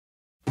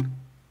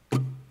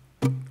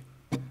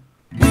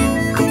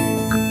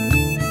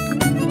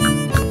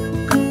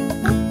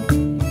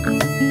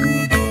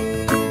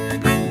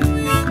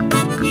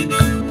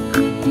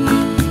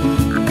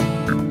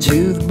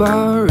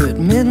bar at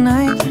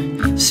midnight.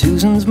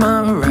 Susan's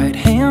my right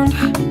hand.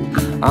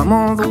 I'm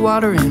on the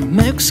water in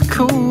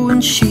Mexico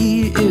and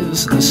she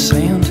is the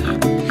sand.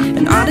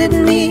 And I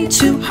didn't mean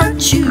to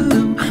hurt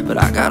you, but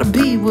I gotta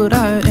be what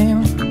I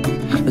am.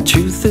 The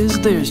truth is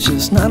there's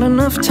just not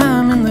enough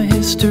time in the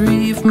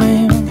history of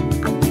man.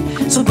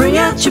 So bring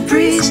out your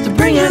priest,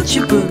 bring out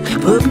your book,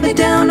 put me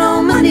down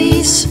on my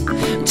knees.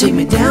 Take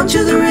me down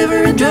to the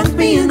river and drunk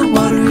me in the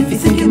water if you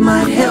think it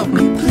might help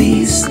me,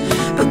 please.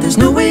 But there's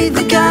no way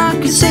that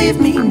God can save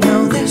me,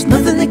 no, there's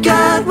nothing that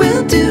God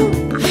will do.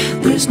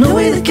 There's no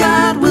way that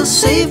God will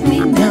save me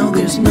now,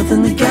 there's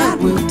nothing that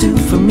God will do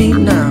for me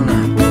now.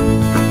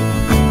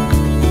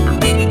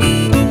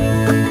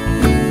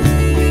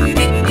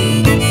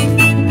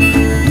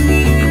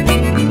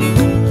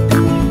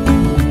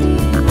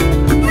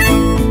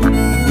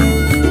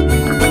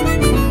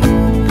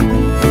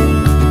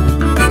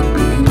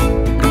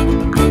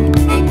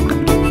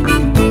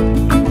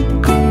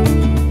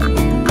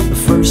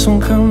 One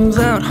comes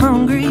out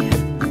hungry,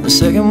 the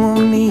second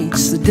one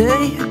meets the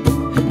day,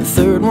 the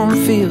third one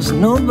feels that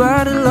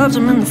nobody loves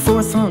him, and the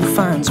fourth one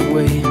finds a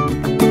way.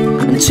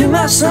 And to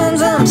my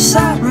sons, I'm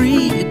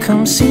sorry,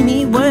 come see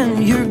me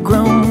when you're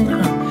grown.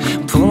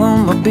 Pull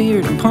on my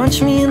beard and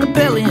punch me in the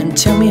belly and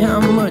tell me how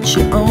much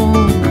you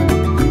own.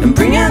 And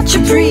bring out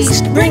your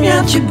priest, bring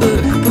out your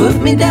book,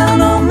 put me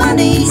down on my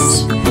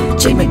knees.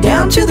 Take me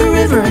down to the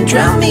river and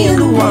drown me in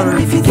the water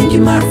if you think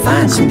you might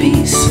find some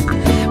peace.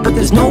 But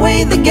there's no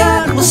way that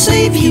God will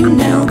save you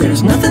now,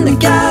 there's nothing that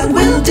God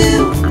will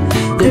do.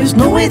 There's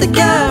no way that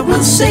God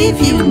will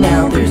save you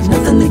now, there's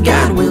nothing that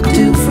God will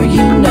do for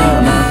you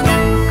now.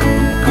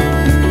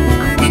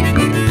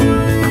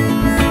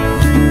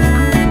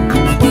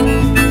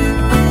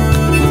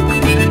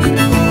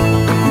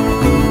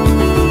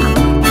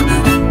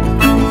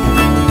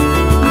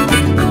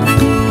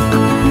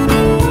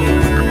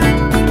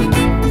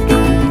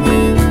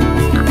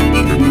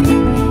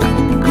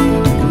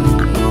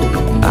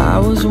 I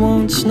was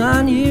once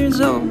 9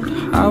 years old,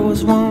 I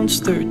was once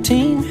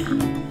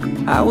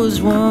 13, I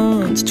was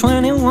once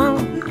 21,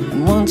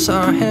 and once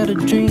I had a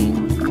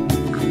dream.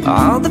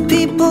 All the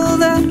people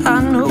that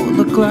I know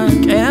look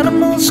like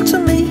animals to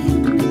me.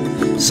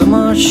 Some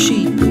are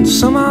sheep and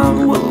some are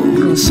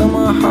wool and some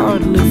are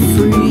hardly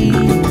free.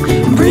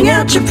 Bring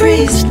out your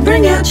priest,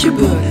 bring out your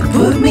book,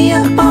 put me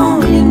up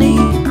on your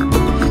knee.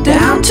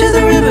 Down to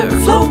the river,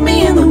 float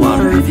me in the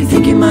water if you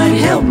think it might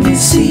help me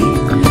see.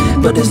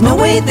 But there's no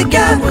way that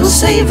God will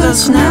save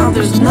us now,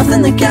 there's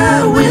nothing that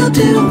God will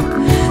do.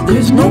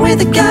 There's no way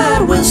that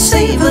God will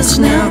save us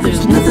now,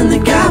 there's nothing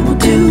that God will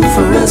do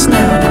for us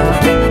now.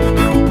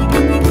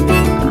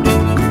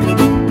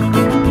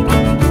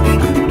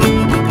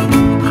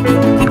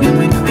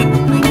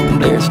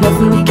 There's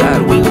nothing that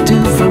God will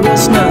do for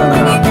us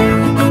now.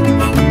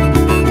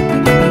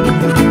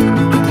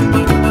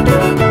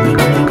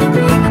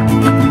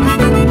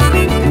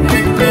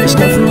 There's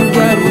nothing